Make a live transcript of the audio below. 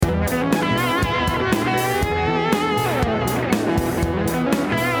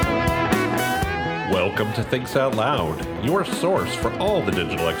Welcome to Thinks Out Loud, your source for all the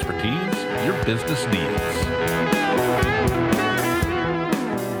digital expertise your business needs.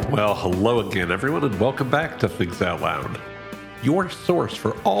 Well, hello again, everyone, and welcome back to Thinks Out Loud, your source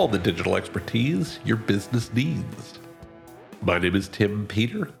for all the digital expertise your business needs. My name is Tim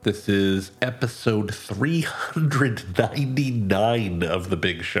Peter. This is episode 399 of The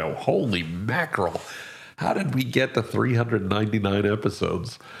Big Show. Holy mackerel. How did we get to 399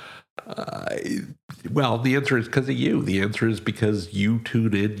 episodes? Well, the answer is because of you. The answer is because you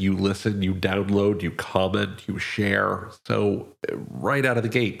tune in, you listen, you download, you comment, you share. So right out of the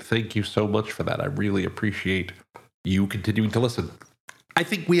gate, thank you so much for that. I really appreciate you continuing to listen. I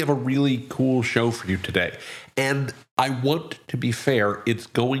think we have a really cool show for you today. And I want to be fair, it's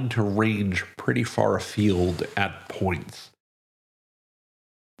going to range pretty far afield at points.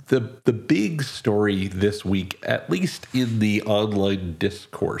 The big story this week, at least in the online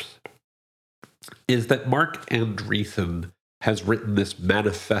discourse, is that Marc Andreessen has written this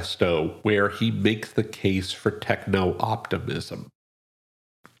manifesto where he makes the case for techno-optimism.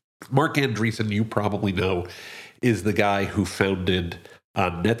 Marc Andreessen, you probably know, is the guy who founded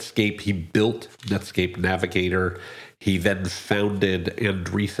Netscape. He built Netscape Navigator. He then founded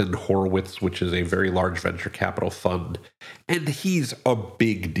Andreessen Horowitz, which is a very large venture capital fund. And he's a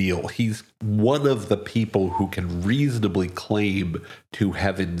big deal. He's one of the people who can reasonably claim to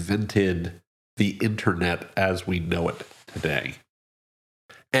have invented the internet as we know it today.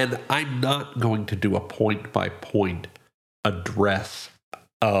 And I'm not going to do a point-by-point address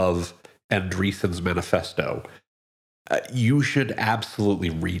of Andreessen's manifesto. You should absolutely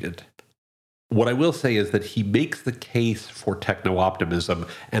read it. What I will say is that he makes the case for techno-optimism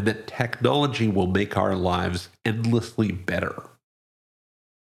and that technology will make our lives endlessly better.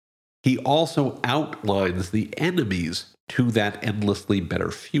 He also outlines the enemies to that endlessly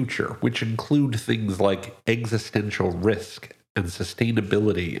better future, which include things like existential risk and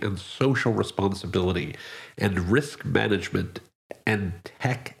sustainability and social responsibility and risk management and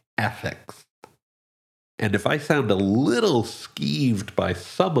tech ethics. And if I sound a little skeeved by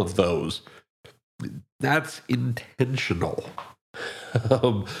some of those, that's intentional.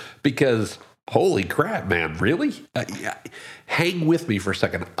 Because, holy crap, man, really? Hang with me for a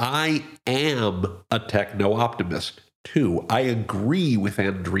second. I am a techno-optimist, too. I agree with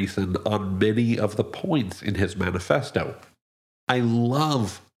Andreessen on many of the points in his manifesto. I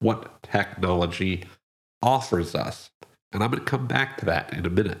love what technology offers us. And I'm going to come back to that in a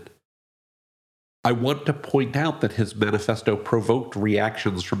minute. I want to point out that his manifesto provoked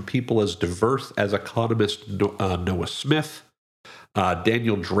reactions from people as diverse as economist Noah Smith,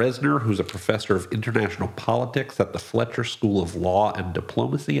 Daniel Dresner, who's a professor of international politics at the Fletcher School of Law and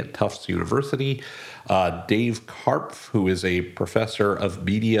Diplomacy at Tufts University, Dave Karpf, who is a professor of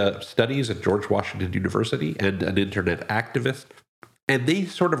media studies at George Washington University and an internet activist. And they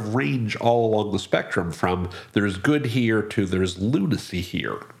sort of range all along the spectrum from there's good here to there's lunacy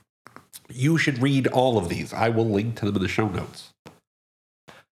here. You should read all of these. I will link to them in the show notes.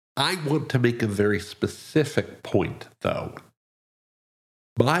 I want to make a very specific point, though.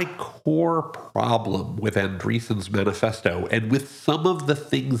 My core problem with Andreessen's manifesto, and with some of the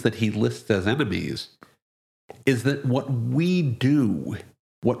things that he lists as enemies, is that what we do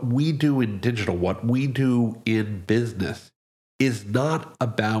in digital, what we do in business, is not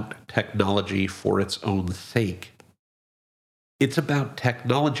about technology for its own sake. It's about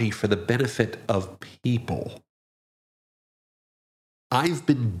technology for the benefit of people. I've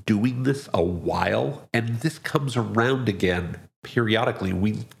been doing this a while, and this comes around again periodically.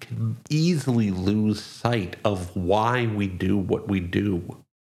 We can easily lose sight of why we do what we do.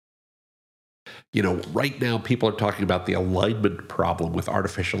 You know, right now people are talking about the alignment problem with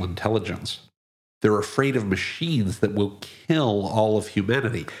artificial intelligence. They're afraid of machines that will kill all of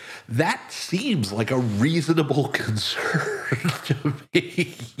humanity. That seems like a reasonable concern to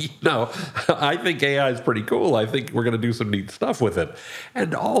me. You know, I think AI is pretty cool. I think we're going to do some neat stuff with it.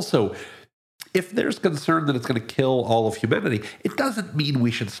 And also, if there's concern that it's going to kill all of humanity, it doesn't mean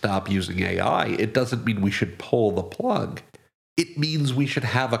we should stop using AI. It doesn't mean we should pull the plug. It means we should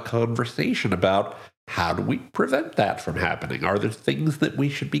have a conversation about how do we prevent that from happening? Are there things that we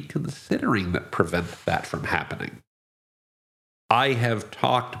should be considering that prevent that from happening? I have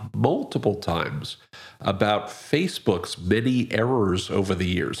talked multiple times about Facebook's many errors over the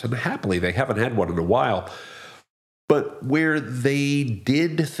years, and happily they haven't had one in a while, but where they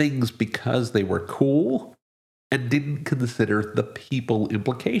did things because they were cool and didn't consider the people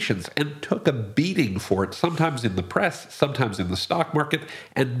implications and took a beating for it, sometimes in the press, sometimes in the stock market,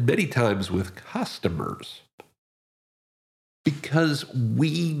 and many times with customers. Because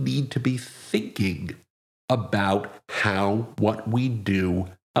we need to be thinking about how what we do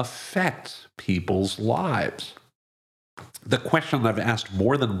affects people's lives. The question that I've asked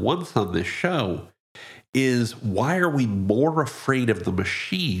more than once on this show is, why are we more afraid of the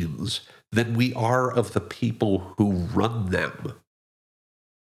machines than we are of the people who run them?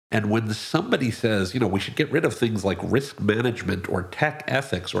 And when somebody says, we should get rid of things like risk management or tech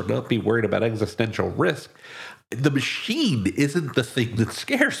ethics or not be worried about existential risk, the machine isn't the thing that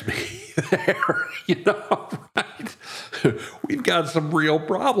scares me there, right? We've got some real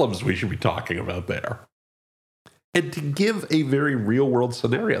problems we should be talking about there. And to give a very real world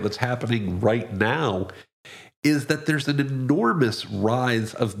scenario that's happening right now is that there's an enormous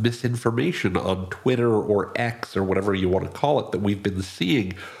rise of misinformation on Twitter or X or whatever you want to call it that we've been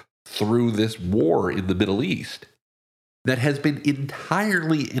seeing through this war in the Middle East that has been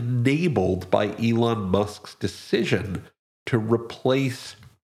entirely enabled by Elon Musk's decision to replace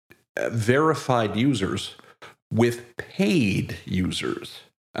verified users with paid users.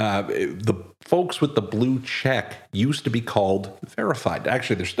 The folks with the blue check used to be called verified.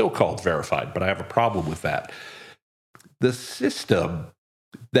 Actually, they're still called verified, but I have a problem with that. The system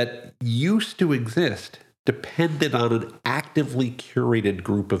that used to exist depended on an actively curated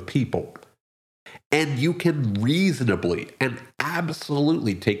group of people. And you can reasonably and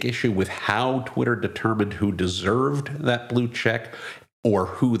absolutely take issue with how Twitter determined who deserved that blue check or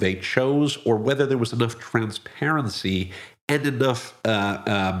who they chose, or whether there was enough transparency and enough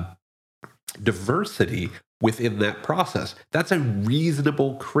diversity within that process. That's a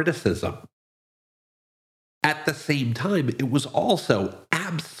reasonable criticism. At the same time, it was also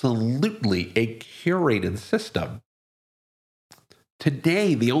absolutely a curated system.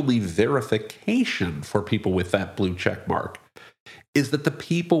 Today, the only verification for people with that blue check mark is that the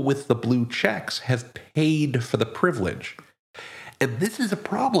people with the blue checks have paid for the privilege. And this is a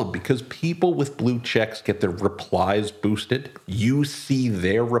problem because people with blue checks get their replies boosted. You see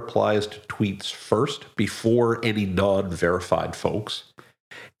their replies to tweets first before any non-verified folks.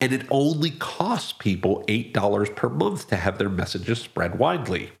 And it only costs people $8 per month to have their messages spread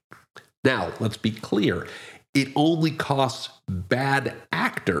widely. Now, let's be clear. It only costs bad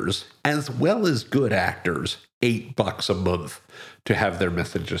actors as well as good actors $8 a month to have their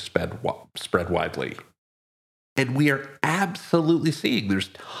messages spread widely. And we are absolutely seeing, there's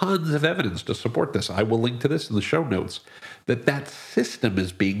tons of evidence to support this. I will link to this in the show notes, that system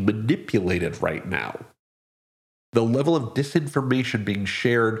is being manipulated right now. The level of disinformation being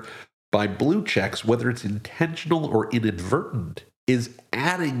shared by blue checks, whether it's intentional or inadvertent, is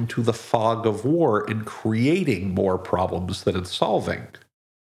adding to the fog of war and creating more problems than it's solving.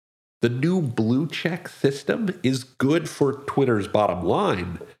 The new blue check system is good for Twitter's bottom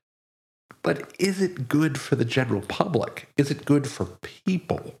line, but is it good for the general public? Is it good for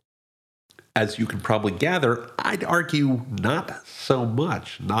people? As you can probably gather, I'd argue not so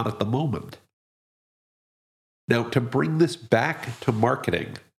much, not at the moment. Now, to bring this back to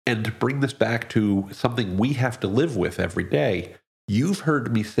marketing and to bring this back to something we have to live with every day, you've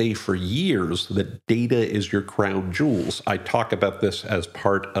heard me say for years that data is your crown jewels. I talk about this as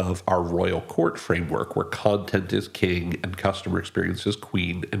part of our royal court framework, where content is king and customer experience is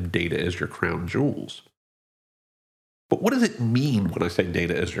queen and data is your crown jewels. But what does it mean when I say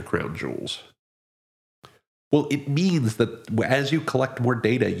data is your crown jewels? Well, it means that as you collect more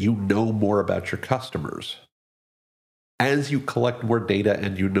data, you know more about your customers. As you collect more data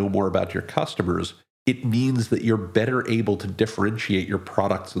and you know more about your customers, it means that you're better able to differentiate your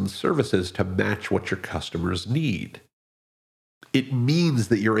products and services to match what your customers need. It means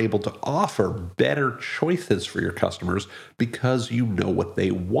that you're able to offer better choices for your customers because you know what they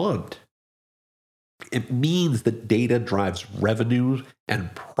want. It means that data drives revenue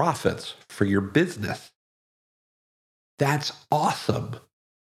and profits for your business. That's awesome.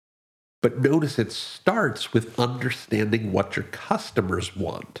 But notice it starts with understanding what your customers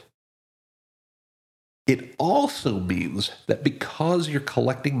want. It also means that because you're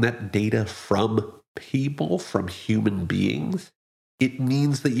collecting that data from people, from human beings, it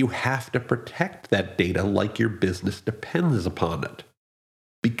means that you have to protect that data like your business depends upon it.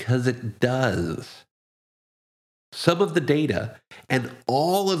 Because it does. Some of the data and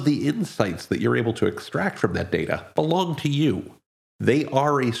all of the insights that you're able to extract from that data belong to you. They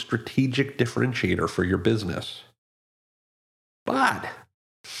are a strategic differentiator for your business. But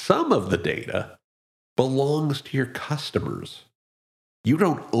some of the data belongs to your customers. You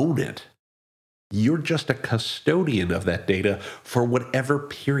don't own it. You're just a custodian of that data for whatever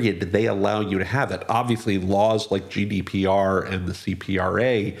period they allow you to have it. Obviously, laws like GDPR and the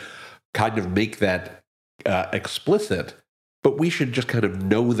CPRA kind of make that explicit, but we should just kind of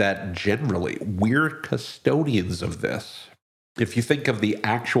know that generally. We're custodians of this. If you think of the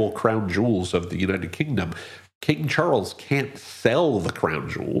actual crown jewels of the United Kingdom, King Charles can't sell the crown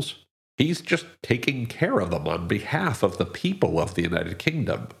jewels. He's just taking care of them on behalf of the people of the United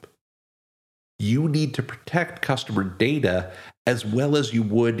Kingdom. You need to protect customer data as well as you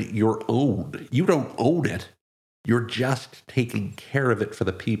would your own. You don't own it. You're just taking care of it for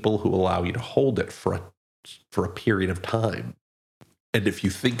the people who allow you to hold it for a period of time. And if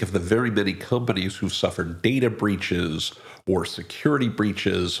you think of the very many companies who've suffered data breaches or security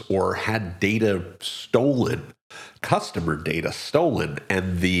breaches or had data stolen, customer data stolen,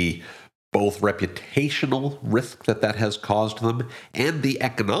 and the both reputational risk that has caused them and the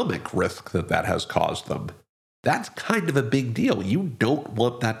economic risk that has caused them, that's kind of a big deal. You don't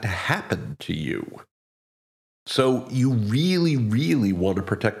want that to happen to you. So you really, really want to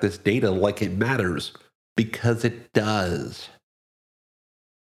protect this data like it matters, because it does.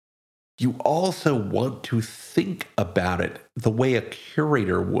 You also want to think about it the way a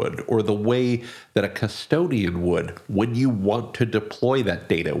curator would, or the way that a custodian would, when you want to deploy that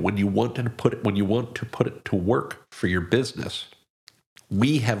data, when you want to put it to work for your business.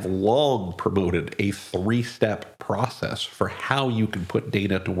 We have long promoted a 3-step process for how you can put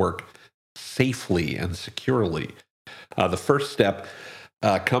data to work safely and securely. The first step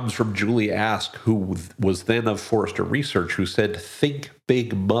comes from Julie Ask, who was then of Forrester Research, who said, think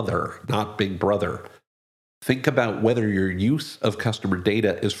big mother, not big brother. Think about whether your use of customer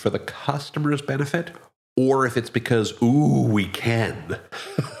data is for the customer's benefit or if it's because, ooh, we can,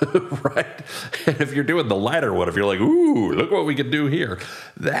 right? And if you're doing the latter one, if you're like, ooh, look what we can do here,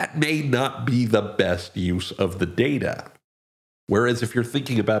 that may not be the best use of the data. Whereas if you're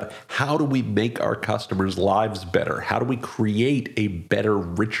thinking about how do we make our customers' lives better, how do we create a better,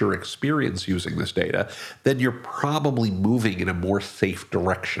 richer experience using this data, then you're probably moving in a more safe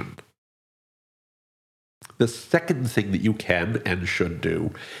direction. The second thing that you can and should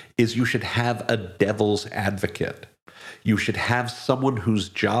do is you should have a devil's advocate. You should have someone whose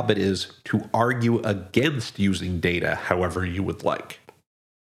job it is to argue against using data however you would like.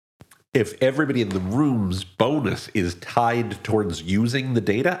 If everybody in the room's bonus is tied towards using the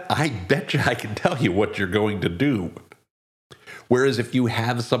data, I bet you I can tell you what you're going to do. Whereas if you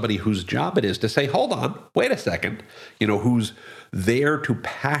have somebody whose job it is to say, hold on, wait a second, who's there to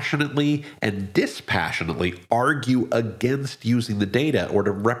passionately and dispassionately argue against using the data or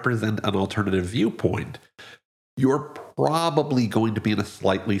to represent an alternative viewpoint, you're probably going to be in a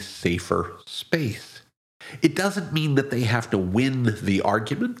slightly safer space. It doesn't mean that they have to win the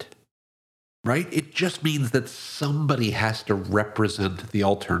argument. Right? It just means that somebody has to represent the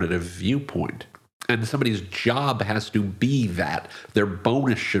alternative viewpoint. And somebody's job has to be that. Their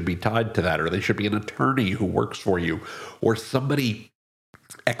bonus should be tied to that, or they should be an attorney who works for you, or somebody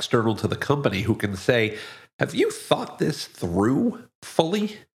external to the company who can say, have you thought this through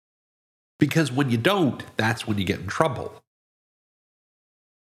fully? Because when you don't, that's when you get in trouble.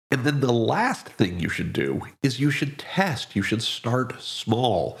 And then the last thing you should do is you should test. You should start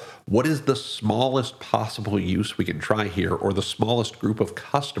small. What is the smallest possible use we can try here, or the smallest group of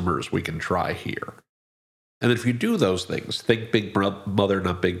customers we can try here? And if you do those things, think big mother,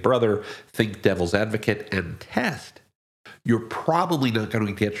 not big brother, think devil's advocate, and test, you're probably not going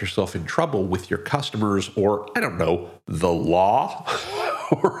to get yourself in trouble with your customers or, I don't know, the law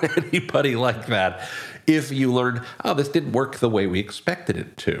or anybody like that if you learn, oh, this didn't work the way we expected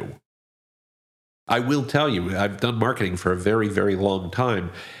it to. I will tell you, I've done marketing for a very, very long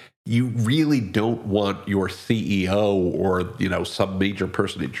time. You really don't want your CEO or, some major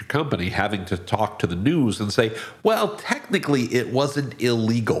person at your company having to talk to the news and say, well, technically it wasn't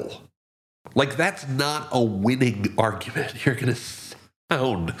illegal. Like, that's not a winning argument. You're going to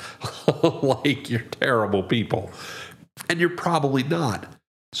sound like you're terrible people. And you're probably not.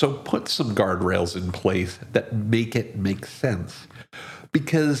 So put some guardrails in place that make it make sense.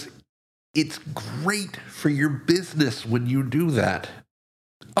 Because it's great for your business when you do that.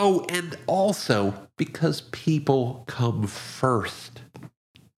 Oh, and also because people come first.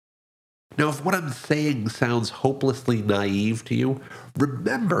 Now, if what I'm saying sounds hopelessly naive to you,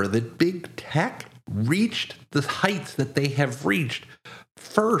 remember that big tech reached the heights that they have reached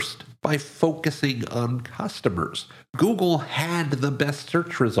first by focusing on customers. Google had the best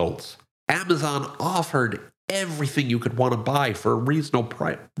search results. Amazon offered everything you could want to buy for a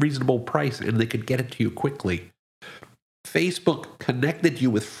reasonable price, and they could get it to you quickly. Facebook connected you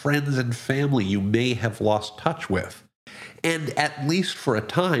with friends and family you may have lost touch with. And at least for a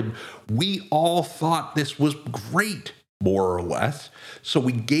time, we all thought this was great, more or less. So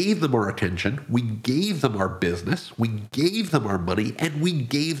we gave them our attention, we gave them our business, we gave them our money, and we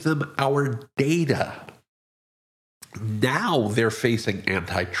gave them our data. Now they're facing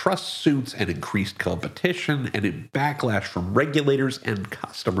antitrust suits and increased competition and a backlash from regulators and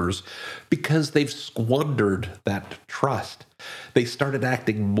customers because they've squandered that trust. They started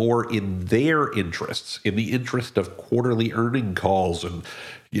acting more in their interests, in the interest of quarterly earning calls and,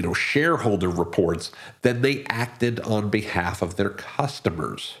 shareholder reports, than they acted on behalf of their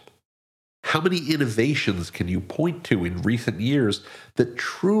customers. How many innovations can you point to in recent years that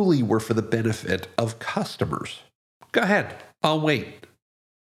truly were for the benefit of customers? Go ahead, I'll wait.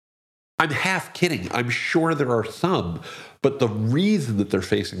 I'm half kidding. I'm sure there are some, but the reason that they're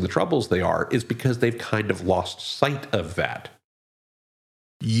facing the troubles they are is because they've kind of lost sight of that.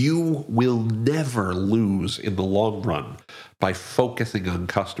 You will never lose in the long run by focusing on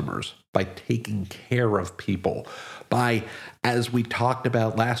customers, by taking care of people, by, as we talked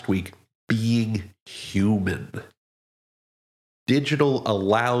about last week, being human. Digital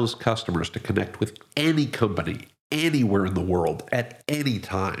allows customers to connect with any company, anywhere in the world, at any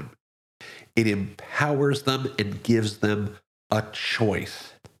time. It empowers them and gives them a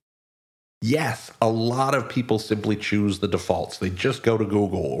choice. Yes, a lot of people simply choose the defaults. They just go to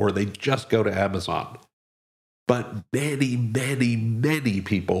Google or they just go to Amazon. But many, many, many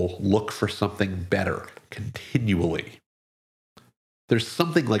people look for something better continually. There's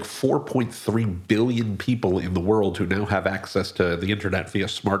something like 4.3 billion people in the world who now have access to the internet via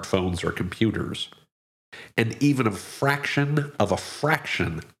smartphones or computers. And even a fraction of a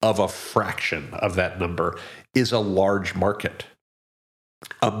fraction of a fraction of that number is a large market.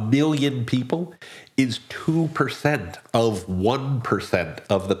 1 million people is 2% of 1%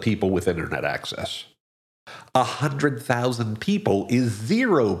 of the people with internet access. 100,000 people is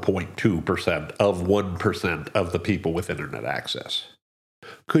 0.2% of 1% of the people with internet access.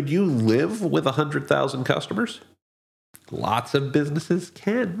 Could you live with 100,000 customers? Lots of businesses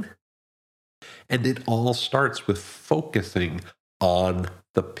can. And it all starts with focusing on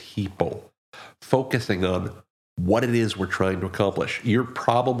the people, focusing on what it is we're trying to accomplish. You're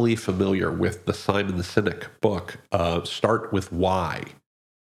probably familiar with the Simon the Sinek book, Start With Why.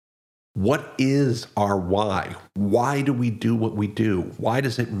 What is our why? Why do we do what we do? Why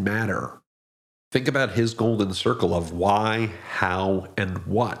does it matter? Think about his golden circle of why, how, and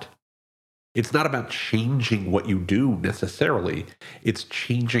what. It's not about changing what you do necessarily. It's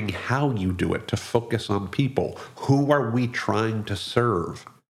changing how you do it to focus on people. Who are we trying to serve?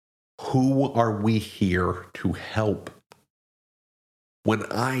 Who are we here to help? When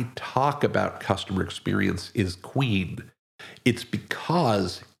I talk about customer experience is queen, it's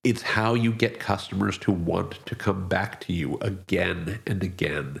because it's how you get customers to want to come back to you again and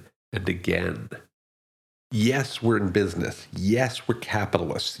again and again. Yes, we're in business. Yes, we're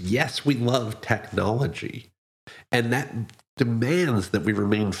capitalists. Yes, we love technology. And that demands that we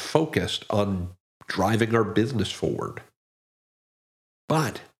remain focused on driving our business forward.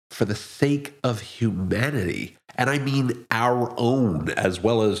 But for the sake of humanity, and I mean our own as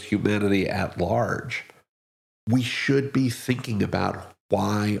well as humanity at large, we should be thinking about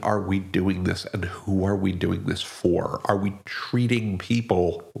why are we doing this and who are we doing this for? Are we treating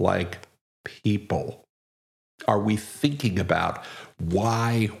people like people? Are we thinking about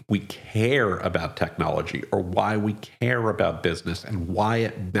why we care about technology or why we care about business and why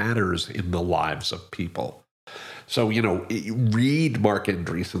it matters in the lives of people? So, read Mark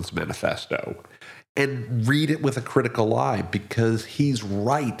Andreessen's manifesto and read it with a critical eye because he's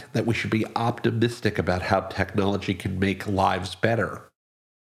right that we should be optimistic about how technology can make lives better.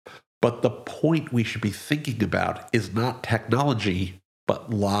 But the point we should be thinking about is not technology,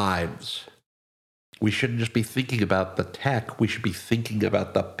 but lives. We shouldn't just be thinking about the tech. We should be thinking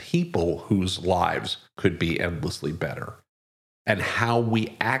about the people whose lives could be endlessly better and how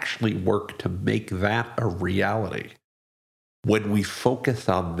we actually work to make that a reality. When we focus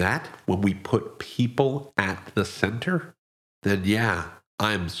on that, when we put people at the center, then yeah,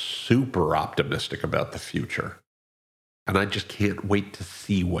 I'm super optimistic about the future. And I just can't wait to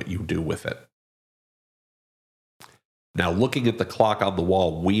see what you do with it. Now, looking at the clock on the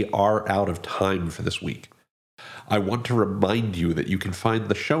wall, we are out of time for this week. I want to remind you that you can find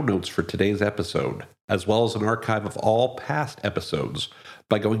the show notes for today's episode, as well as an archive of all past episodes,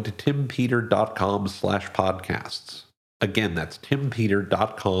 by going to timpeter.com/podcasts. Again, that's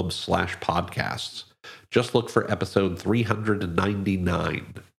timpeter.com/podcasts. Just look for episode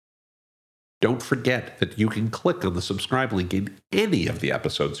 399. Don't forget that you can click on the subscribe link in any of the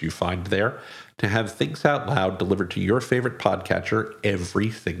episodes you find there to have Thinks Out Loud delivered to your favorite podcatcher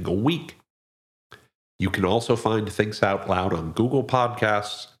every single week. You can also find Thinks Out Loud on Google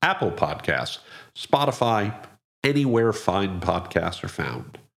Podcasts, Apple Podcasts, Spotify, anywhere fine podcasts are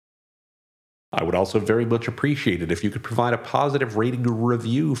found. I would also very much appreciate it if you could provide a positive rating or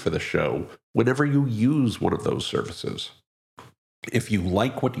review for the show whenever you use one of those services. If you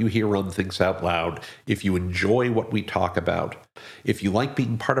like what you hear on Thinks Out Loud, if you enjoy what we talk about, if you like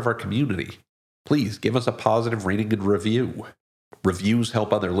being part of our community, please give us a positive rating and review. Reviews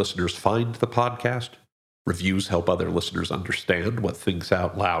help other listeners find the podcast. Reviews help other listeners understand what Thinks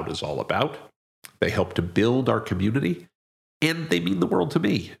Out Loud is all about. They help to build our community, and they mean the world to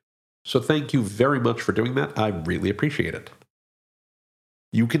me. So thank you very much for doing that. I really appreciate it.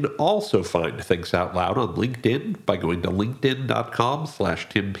 You can also find Thinks Out Loud on LinkedIn by going to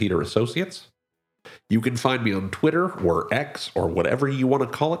linkedin.com/TimPeterAssociates. You can find me on Twitter or X or whatever you want to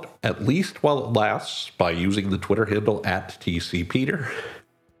call it, at least while it lasts, by using the Twitter handle @TCPeter.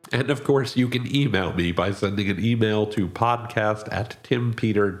 And of course, you can email me by sending an email to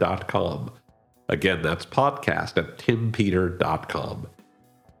podcast@timpeter.com. Again, that's podcast@timpeter.com.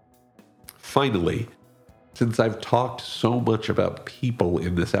 Finally, since I've talked so much about people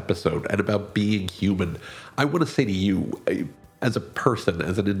in this episode and about being human, I want to say to you, as a person,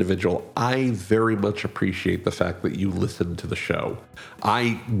 as an individual, I very much appreciate the fact that you listen to the show.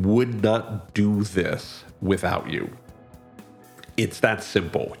 I would not do this without you. It's that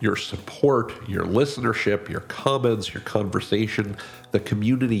simple. Your support, your listenership, your comments, your conversation, the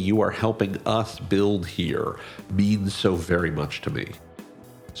community you are helping us build here means so very much to me.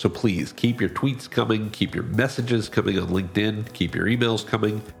 So please keep your tweets coming, keep your messages coming on LinkedIn, keep your emails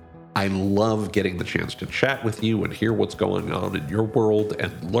coming. I love getting the chance to chat with you and hear what's going on in your world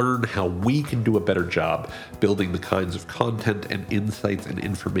and learn how we can do a better job building the kinds of content and insights and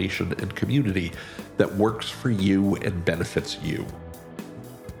information and community that works for you and benefits you.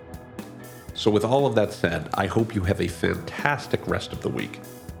 So with all of that said, I hope you have a fantastic rest of the week.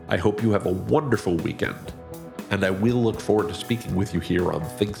 I hope you have a wonderful weekend. And I will look forward to speaking with you here on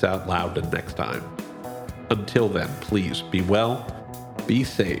Thinks Out Loud next time. Until then, please be well, be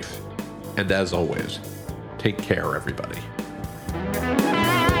safe, and as always, take care, everybody.